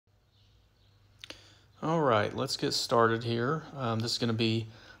All right, let's get started here. This is going to be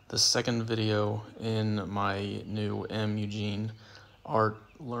the second video in my new Eugene Art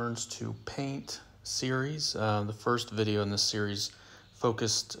Learns to Paint series. The first video in this series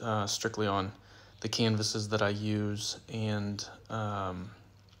focused strictly on the canvases that I use and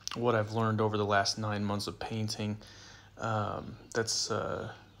what I've learned over the last 9 months of painting. That's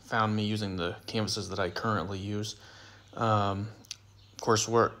found me using the canvases that I currently use. Of course,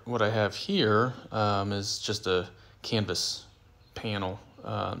 what I have here is just a canvas panel,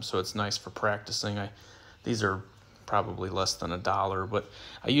 so it's nice for practicing. These are probably less than $1, but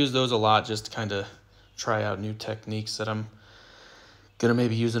I use those a lot just to kind of try out new techniques that I'm gonna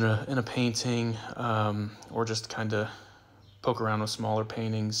maybe use in a painting, or just kind of poke around with smaller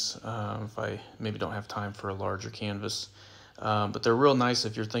paintings if I maybe don't have time for a larger canvas. But they're real nice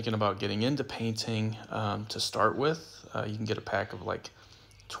if you're thinking about getting into painting to start with. You can get a pack of like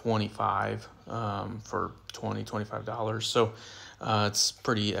 25 for $20–25, so it's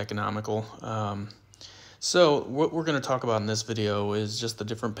pretty economical. So what we're going to talk about in this video is just the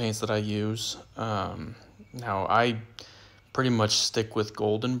different paints that I use. Now I pretty much stick with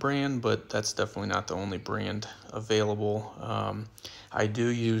Golden brand, but that's definitely not the only brand available. I do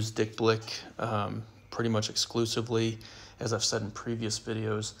use Dick Blick pretty much exclusively. As I've said in previous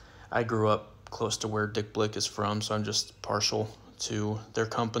videos, I grew up close to where Dick Blick is from, so I'm just partial to their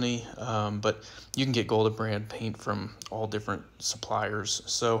company. But you can get Golden brand paint from all different suppliers.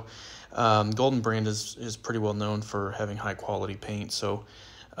 So Golden brand is pretty well known for having high quality paint. So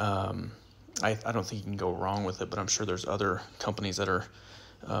I don't think you can go wrong with it, but I'm sure there's other companies that are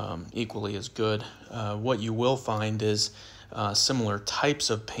equally as good. What you will find is similar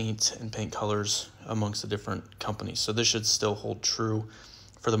types of paint and paint colors amongst the different companies. So this should still hold true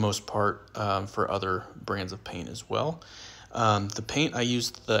for the most part for other brands of paint as well. The paint I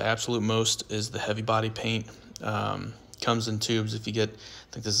use the absolute most is the heavy body paint. Comes in tubes. If you get,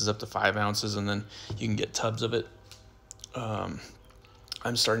 I think this is up to 5 ounces, and then you can get tubs of it.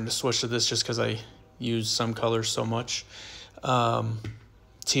 I'm starting to switch to this just because I use some colors so much.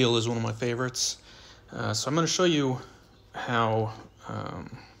 Teal is one of my favorites. So I'm going to show you how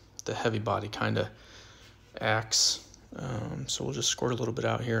the heavy body kind of acts. So we'll just squirt a little bit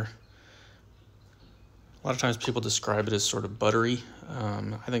out here. A lot of times people describe it as sort of buttery.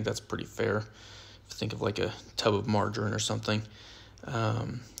 I think that's pretty fair. If you think of like a tub of margarine or something.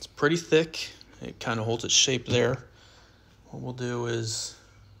 It's pretty thick. It kind of holds its shape there. What we'll do is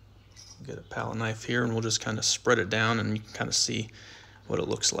get a palette knife here and we'll just kind of spread it down, and you can kind of see what it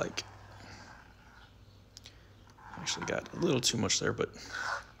looks like. Actually got a little too much there, but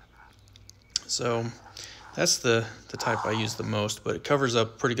so that's the type I use the most, but it covers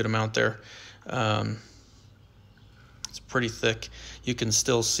up a pretty good amount there. It's pretty thick. You can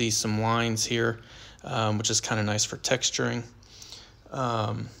still see some lines here, which is kind of nice for texturing.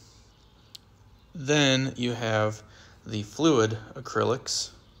 Then you have the fluid acrylics.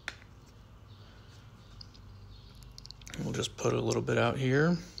 We'll just put a little bit out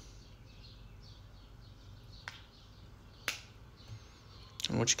here.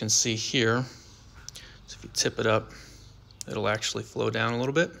 And what you can see here is if you tip it up, it'll actually flow down a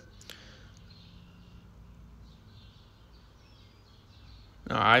little bit.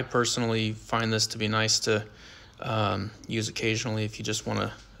 Now, I personally find this to be nice to use occasionally if you just want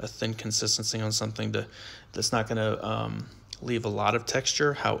a thin consistency on something that's not going to leave a lot of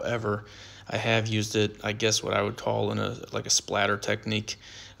texture. However, I have used it, I guess what I would call in like a splatter technique,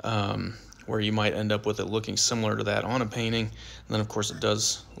 where you might end up with it looking similar to that on a painting. And then of course it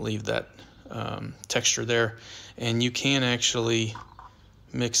does leave that texture there. And you can actually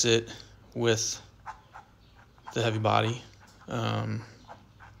mix it with the heavy body.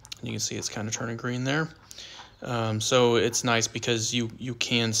 You can see it's kind of turning green there. So it's nice because you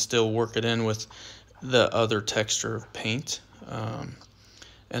can still work it in with the other texture of paint.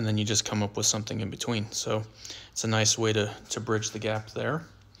 And then you just come up with something in between. So it's a nice way to bridge the gap there.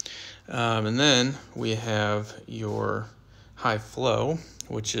 And then we have your high flow,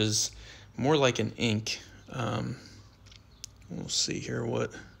 which is more like an ink. We'll see here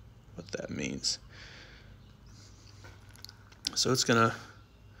what that means. So it's gonna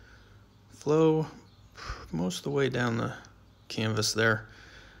flow most of the way down the canvas there.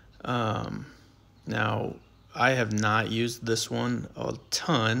 Now, I have not used this one a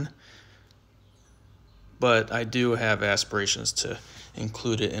ton, but I do have aspirations to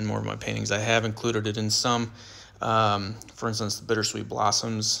include it in more of my paintings. I have included it in some. For instance, the Bittersweet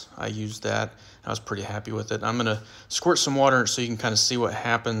Blossoms, I used that. I was pretty happy with it. I'm going to squirt some water in it so you can kind of see what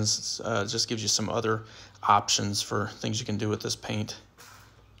happens. It just gives you some other options for things you can do with this paint.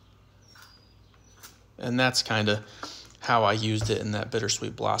 And that's kind of how I used it in that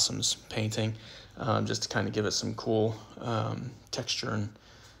Bittersweet Blossoms painting, just to kind of give it some cool texture and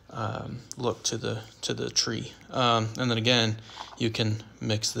look to the tree. And then again, you can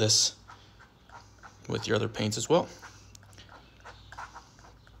mix this with your other paints as well.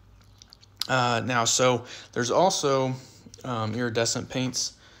 Now, so there's also iridescent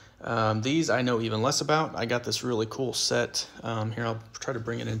paints. These I know even less about. I got this really cool set. Here, I'll try to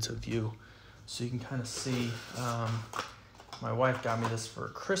bring it into view so you can kind of see. My wife got me this for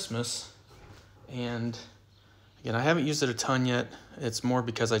Christmas, and again, I haven't used it a ton yet. It's more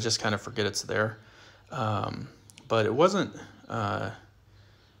because I just kind of forget it's there. But it wasn't a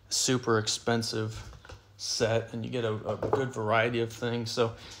super expensive set, and you get a good variety of things.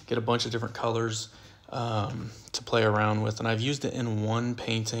 So get a bunch of different colors to play around with. And I've used it in one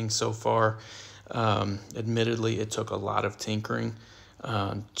painting so far. Admittedly, it took a lot of tinkering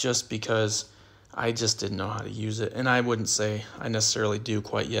just because I just didn't know how to use it. And I wouldn't say I necessarily do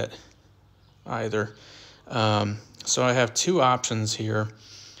quite yet either. So I have two options here.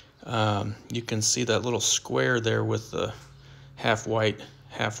 You can see that little square there with the half white,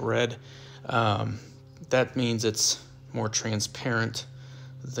 half red. That means it's more transparent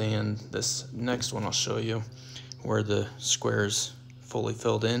than this next one I'll show you, where the square is fully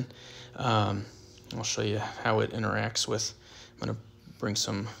filled in. I'll show you how it interacts with. I'm going to bring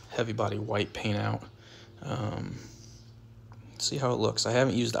some heavy body white paint out. See how it looks. I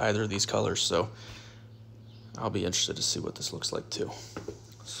haven't used either of these colors, so I'll be interested to see what this looks like too.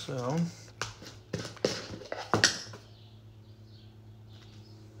 So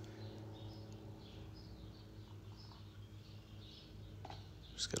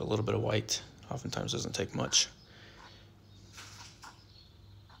just get a little bit of white. Oftentimes doesn't take much.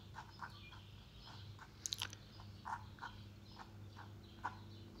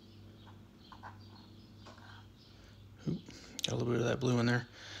 Got a little bit of that blue in there.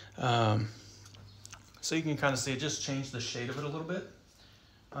 So you can kind of see it just changed the shade of it a little bit.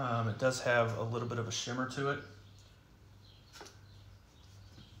 It does have a little bit of a shimmer to it.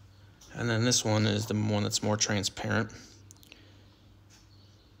 And then this one is the one that's more transparent.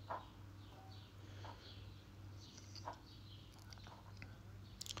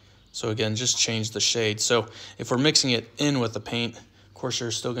 So again, just change the shade. So if we're mixing it in with the paint, of course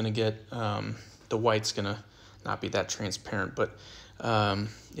you're still going to get, the white's going to not be that transparent, but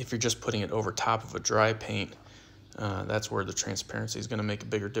if you're just putting it over top of a dry paint, that's where the transparency is going to make a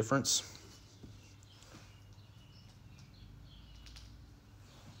bigger difference.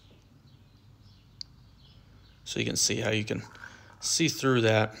 So you can see how you can see through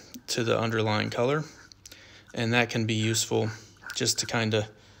that to the underlying color, and that can be useful just to kind of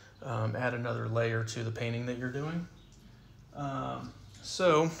add another layer to the painting that you're doing.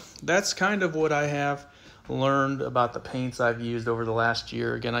 So that's kind of what I have learned about the paints I've used over the last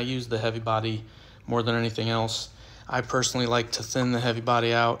year. Again, I use the heavy body more than anything else. I personally like to thin the heavy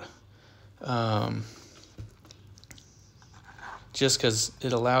body out just because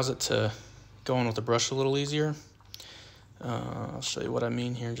it allows it to go on with the brush a little easier. I'll show you what I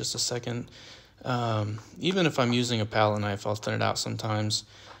mean here in just a second. Even if I'm using a palette knife, I'll thin it out sometimes.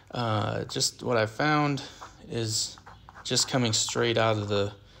 Just what I found is just coming straight out of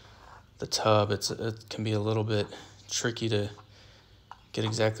the tub, it can be a little bit tricky to get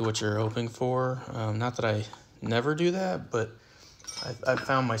exactly what you're hoping for. Not that I never do that, but I've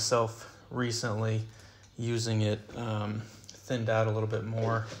found myself recently using it thinned out a little bit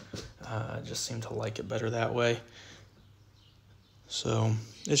more. I just seem to like it better that way. So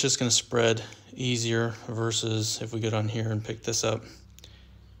it's just going to spread easier versus if we go down here and pick this up.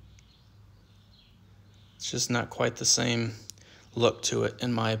 It's just not quite the same look to it,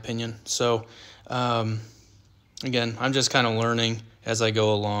 in my opinion. So again, I'm just kind of learning as I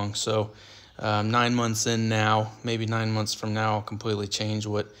go along. So 9 months in now, maybe 9 months from now, I'll completely change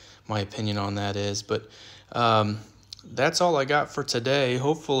what my opinion on that is. But that's all I got for today.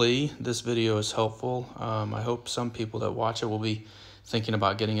 Hopefully this video is helpful. I hope some people that watch it will be thinking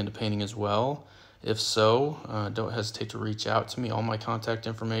about getting into painting as well. If so, don't hesitate to reach out to me. All my contact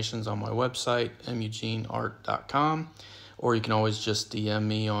information is on my website, eugeneart.com. Or you can always just DM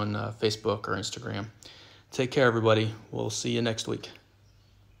me on Facebook or Instagram. Take care, everybody. We'll see you next week.